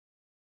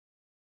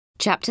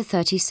Chapter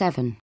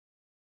 37.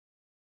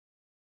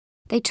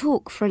 They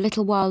talk for a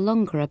little while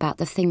longer about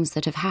the things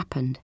that have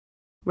happened,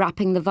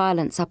 wrapping the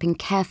violence up in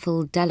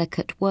careful,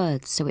 delicate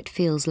words so it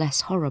feels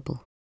less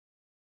horrible.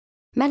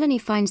 Melanie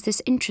finds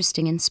this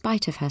interesting in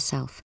spite of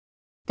herself,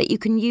 that you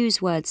can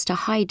use words to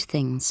hide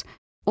things,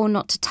 or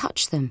not to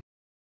touch them,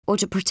 or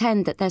to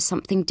pretend that there's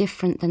something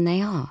different than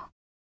they are.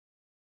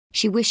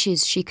 She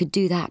wishes she could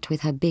do that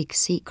with her big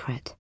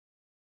secret.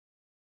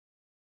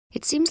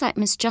 It seems like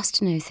Miss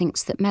Justineau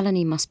thinks that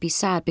Melanie must be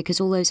sad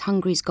because all those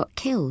Hungries got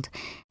killed,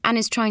 and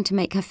is trying to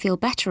make her feel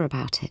better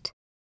about it.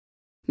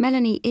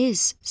 Melanie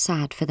is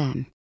sad for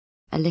them,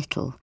 a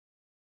little,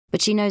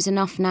 but she knows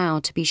enough now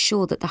to be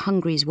sure that the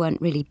Hungries weren't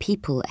really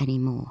people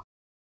anymore,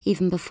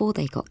 even before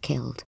they got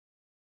killed.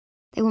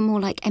 They were more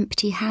like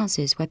empty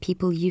houses where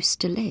people used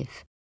to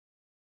live.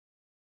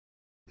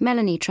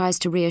 Melanie tries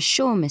to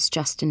reassure Miss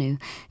Justineau,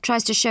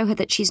 tries to show her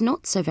that she's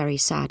not so very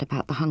sad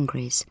about the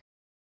Hungries.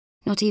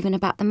 Not even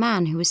about the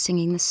man who was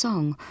singing the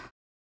song,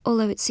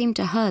 although it seemed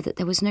to her that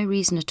there was no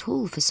reason at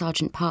all for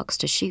Sergeant Parks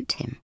to shoot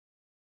him.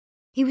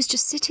 He was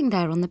just sitting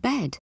there on the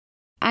bed,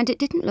 and it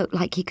didn't look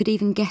like he could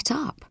even get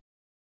up.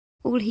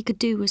 All he could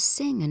do was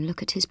sing and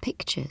look at his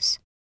pictures.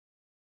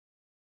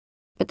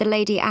 But the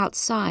lady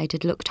outside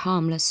had looked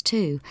harmless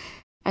too,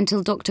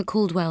 until Dr.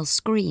 Caldwell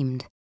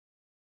screamed.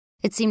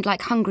 It seemed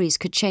like Hungries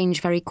could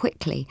change very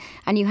quickly,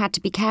 and you had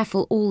to be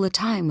careful all the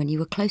time when you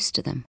were close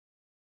to them.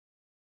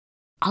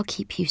 "I'll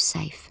keep you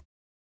safe,"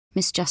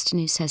 Miss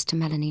Justineau says to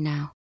Melanie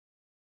now.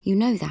 "You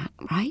know that,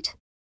 right?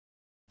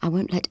 I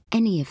won't let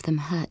any of them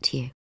hurt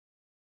you."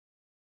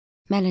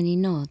 Melanie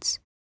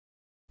nods.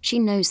 She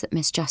knows that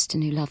Miss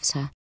Justineau loves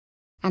her,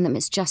 and that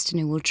Miss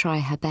Justineau will try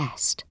her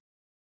best.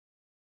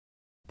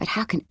 But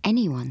how can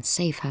anyone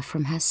save her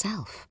from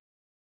herself?